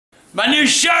My new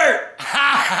shirt. Where's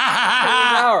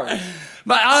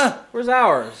ours? Where's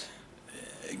ours?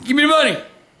 Give me the money.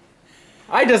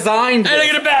 I designed Hey, this.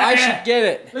 look at the back. I should get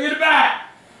it. Look at the back.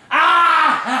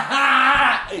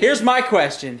 Here's my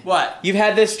question. What? You've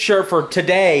had this shirt for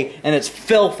today, and it's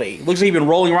filthy. Looks like you've been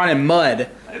rolling around in mud.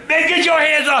 Man, get your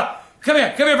hands off. Come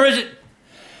here, Bridget.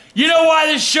 You know why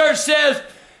this shirt says,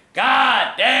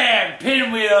 "God damn,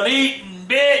 Pinwheel eating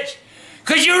bitch"?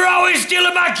 Cause you're always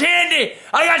stealing my candy.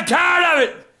 I got tired of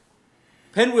it.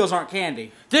 Pinwheels aren't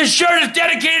candy. This shirt is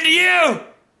dedicated to you.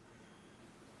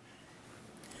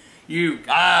 You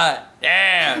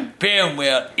goddamn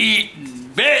Pinwheel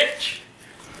eating bitch.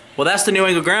 Well, that's the New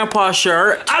England Grandpa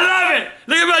shirt. I love it.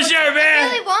 Look at my shirt, man.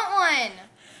 I really want one.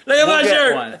 Look at my We'll get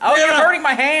shirt. one. Oh, you're hurting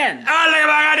my hand. Oh, look at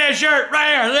my goddamn shirt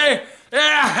right here. See?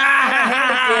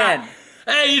 Again.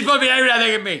 Hey, you're supposed to be angry, I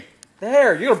think, at me.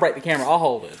 There, you're gonna break the camera. I'll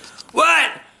hold it.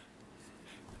 What?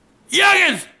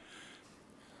 Youngins!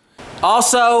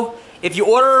 Also, if you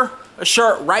order a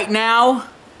shirt right now,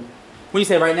 what do you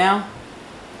say, right now?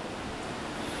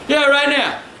 Yeah, right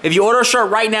now. If you order a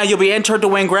shirt right now, you'll be entered to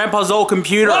win Grandpa's old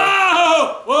computer.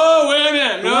 Whoa! Whoa, wait a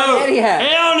minute. No.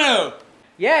 Hell no.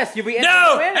 Yes, you'll be entered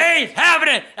No, to win it. ain't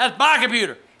happening. That's my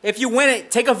computer. If you win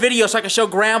it, take a video so I can show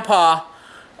Grandpa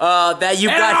that you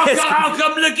got his computer. I'll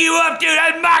come look you up, dude.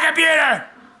 That's my computer.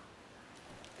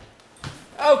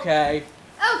 Okay.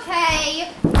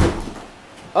 Okay.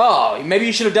 Oh, maybe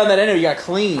you should have done that anyway. You got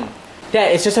clean.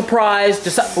 Dad, it's just a surprise.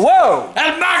 Whoa!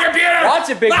 That's my computer. Watch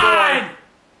it, big mine. boy.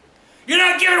 You're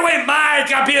not giving away my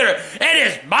computer. It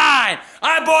is mine.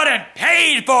 I bought and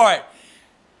paid for it.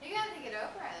 You gotta think it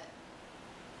over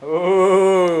it.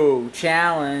 Ooh,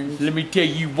 challenge. Let me tell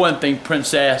you one thing,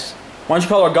 princess. Why don't you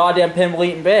call her a goddamn pinwheel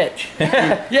eating bitch?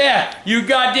 Yeah, you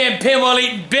goddamn pinwheel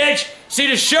eating bitch. See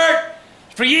the shirt?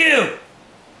 It's for you.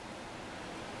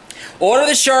 Order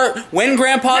the shirt, win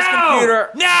Grandpa's computer.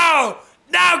 No!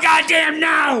 No, goddamn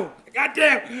no!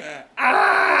 Goddamn!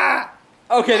 Ah!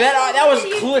 Okay, that was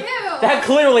that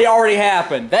clearly already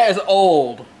happened. That is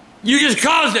old. You just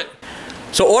caused it.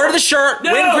 So order the shirt,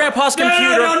 win Grandpa's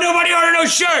computer. No, nobody order no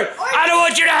shirt. I don't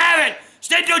want you to have it.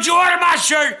 Stay, don't you order my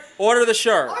shirt. Order the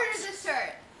shirt. Order the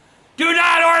shirt. Do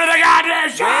not order the goddamn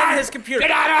shirt. Win his computer. Do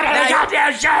not order the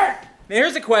goddamn shirt. Now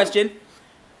here's the question.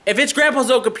 If it's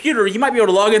Grandpa's old computer, you might be able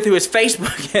to log in through his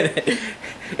Facebook in it.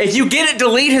 If you get it,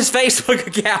 delete his Facebook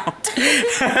account. do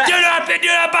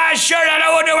not buy a shirt. I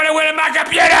don't want nobody winning my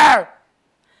computer.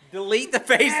 Delete the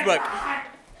Facebook.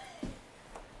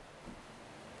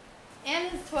 And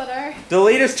his Twitter.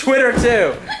 Delete his Twitter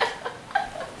too.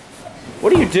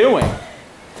 What are you doing?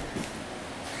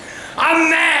 I'm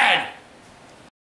mad.